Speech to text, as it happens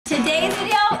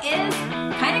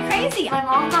My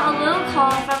mom got a little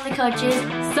call from the coaches.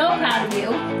 So proud of you.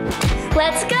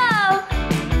 Let's go!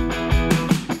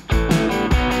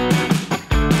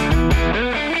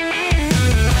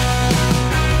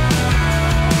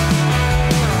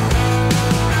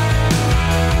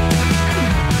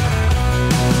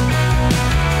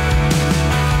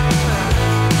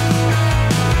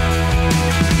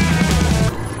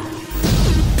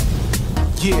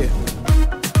 Yeah,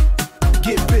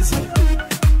 get busy,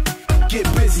 get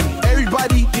busy.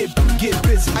 Everybody get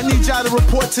busy. I need y'all to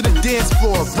report to the dance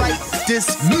floor right this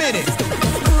minute.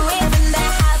 Who is in the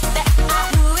house?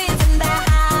 Who is in the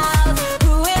house?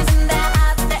 Who is in the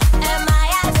house? Am I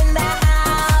in the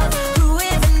house? Who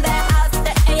is in the house?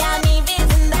 NayVee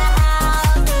is in the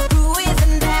house. Who is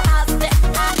in the house?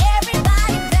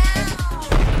 Everybody down.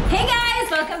 Hey guys,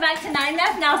 welcome back to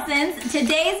 9F Nelson's.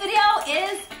 Today's video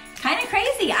is kind of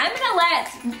crazy. I'm gonna let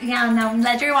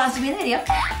Ledger wants to be in the video.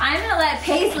 I'm gonna let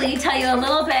PaisLee tell you a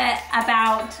little bit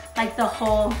about like the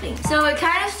whole thing. So it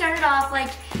kind of started off like,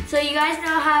 so you guys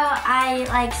know how I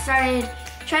like started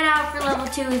trying out for level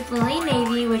 2 with LiLee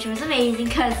NayVee, which was amazing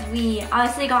because we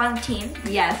obviously got on the team.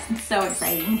 Yes, it's so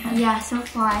exciting. Yeah, so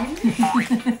fun.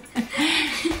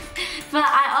 But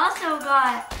I also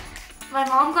got, my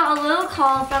mom got a little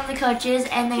call from the coaches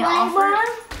and they offered.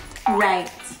 Right.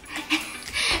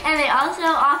 And they also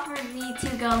offered me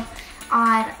to go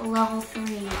on level 3.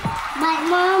 My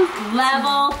mom.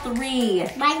 Level 3.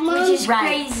 My mom. Which is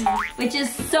crazy. Which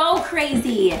is so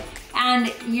crazy.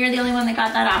 And you're the only one that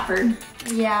got that offered.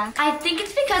 Yeah. I think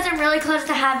it's because I'm really close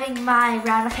to having my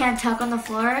round of hand tuck on the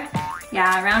floor.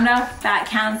 Yeah, round off back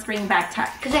handspring back tuck.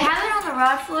 Because I have it on the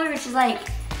rod floor, which is like,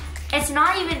 it's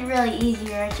not even really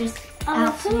easier. It just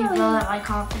helps me build up my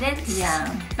confidence.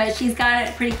 Yeah, but she's got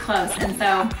it pretty close. And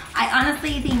so I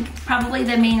honestly think probably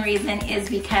the main reason is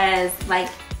because like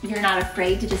you're not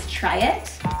afraid to just try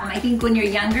it. I think when you're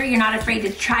younger, you're not afraid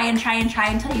to try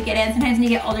until you get in. Sometimes when you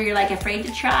get older, you're like afraid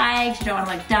to try because you don't want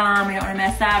to look dumb, you don't want to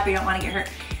mess up, or you don't want to get hurt.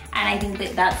 And I think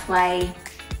that that's why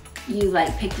you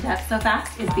like picked it up so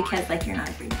fast, is because like you're not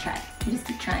afraid to try. You just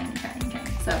keep trying and trying and trying.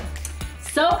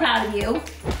 So proud of you.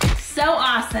 So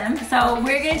awesome. So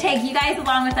we're gonna take you guys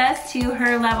along with us to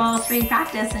her level 3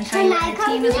 practice and show you what your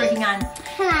team is working on.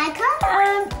 Can I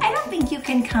come? I don't think you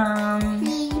can come.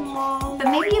 Please, Mom.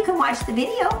 But maybe you can watch the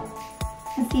video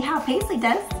and see how PaisLee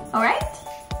does. All right?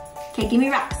 Okay, give me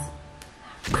rocks.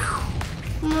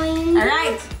 All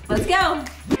right, let's go.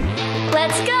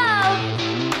 Let's go.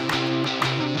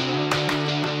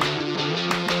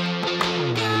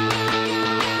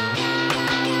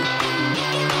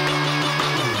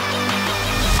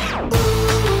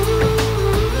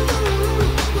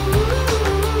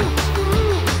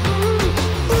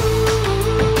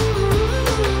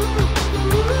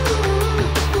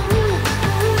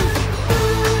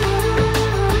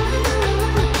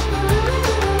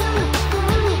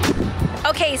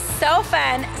 Okay, so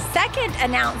fun. Second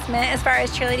announcement as far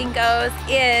as cheerleading goes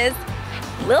is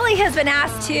LiLee has been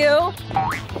asked to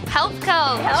Help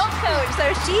coach.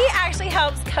 So she actually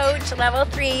helps coach level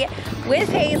 3 with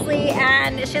PaisLee,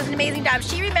 and she does an amazing job.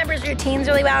 She remembers routines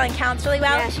really well and counts really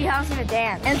well. Yeah, she helps me to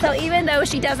dance. And so even though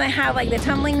she doesn't have like the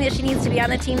tumbling that she needs to be on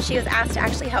the team, she was asked to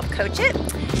actually help coach it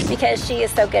because she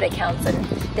is so good at counts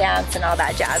and dance and all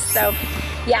that jazz. So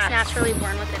yeah. It's naturally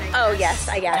born with it, I guess. Oh yes,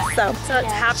 I guess. So it's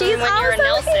happened she's when you're a also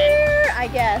Nelson. here, I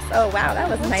guess. Oh wow, that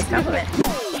was a nice compliment.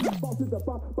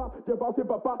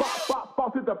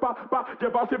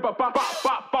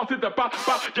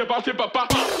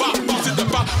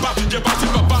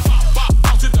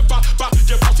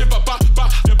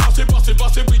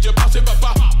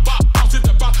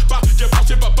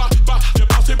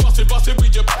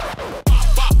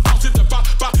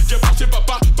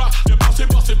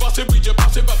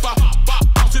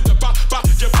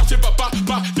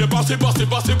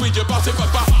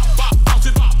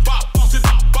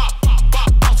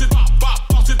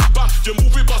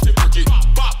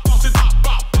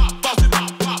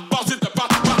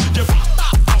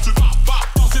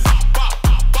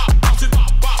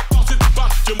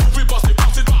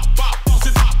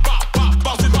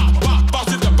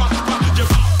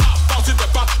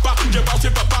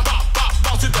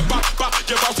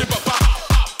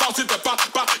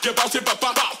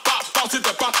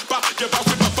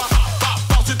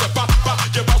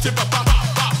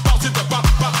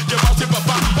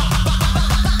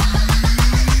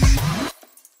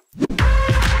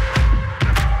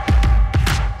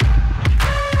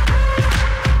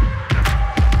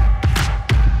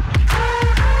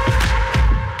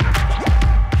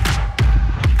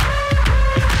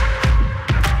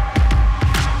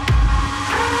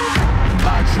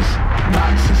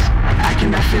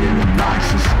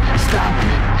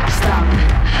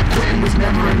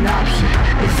 never an option.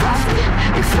 Exhausted,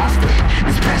 exhausted.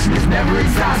 This passion is never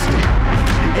exhausted.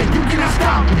 And you cannot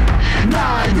stop it.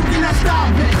 Nah, you cannot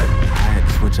stop it. I had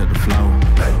to switch up the flow,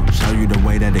 show you the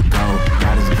way that it go.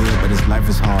 God is good, but this life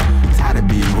is hard. Tired of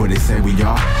being who they say we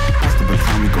are. That's the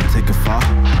baton, we gon' take it far.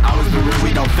 Always been real,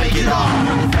 we don't fake it all.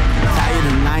 Tired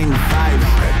of 9 to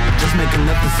 5, just making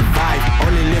enough to survive.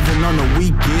 Only living on the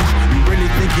weekends. You really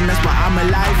thinking that's why I'm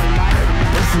alive?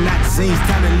 Listen, not the scenes,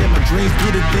 time to live my dreams,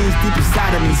 do the things deep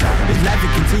inside of me. This life,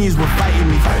 it continues with fighting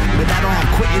me, but I don't have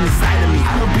quitting inside of me.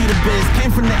 I'ma be the best,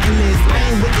 came from the endless. I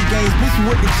ain't with the games, bitch,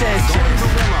 with the chest.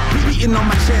 Be beating on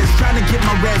my chest, trying to get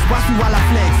my rest. Watch me while I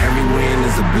flex. Every win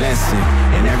is a blessing,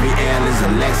 and every L is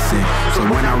a lesson. So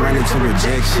when I run into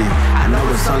rejection, I know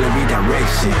it's only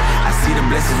redirection. I see the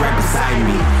blessings right beside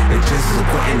me. The chances of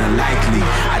quitting are likely.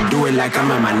 I do it like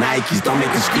I'm in my Nikes. Don't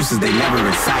make excuses, they never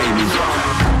excite me.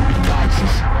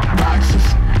 Boxes, boxes,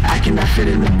 I cannot fit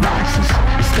in the boxes.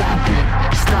 Stop it,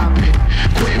 stop it.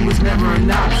 Quitting was never an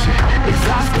option.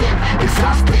 Exhausted,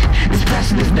 exhausted. This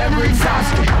passion is never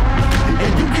exhausted.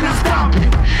 And you cannot stop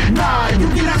it. Nah, you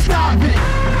cannot stop it.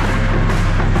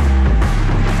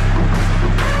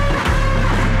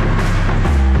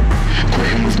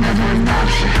 Quitting was never an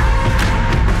option.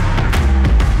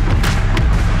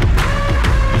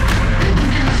 And you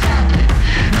cannot stop it.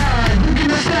 Nah, you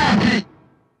cannot stop it.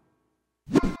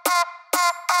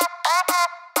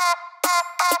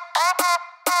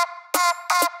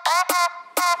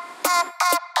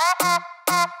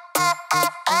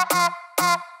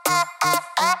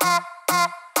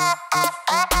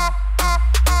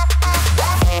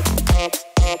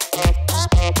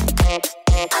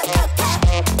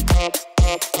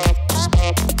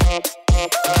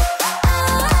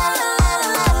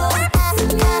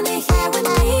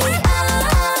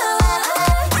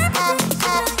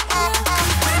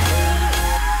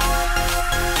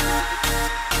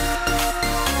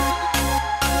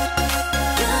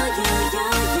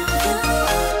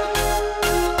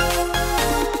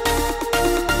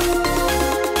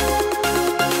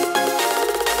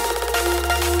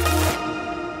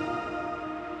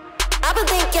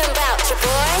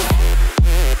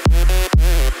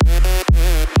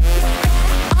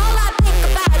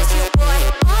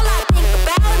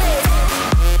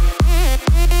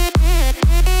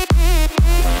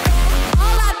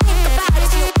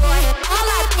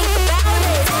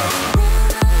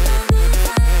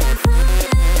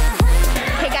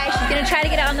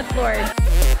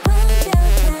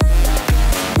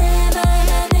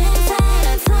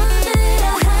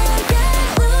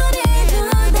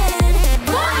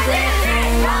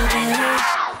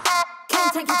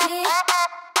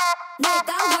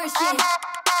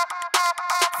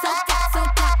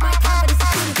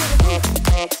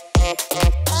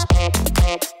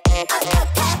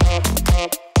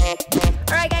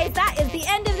 Alright guys, that is the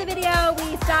end of the video.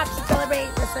 We stopped to celebrate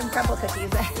with some crumble cookies.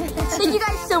 Thank you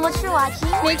guys so much for watching.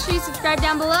 Make sure you subscribe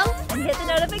down below. And hit the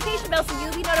notification bell so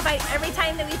you'll be notified every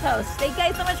time that we post. Thank you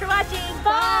guys so much for watching.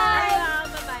 Bye.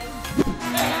 Bye.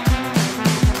 Bye.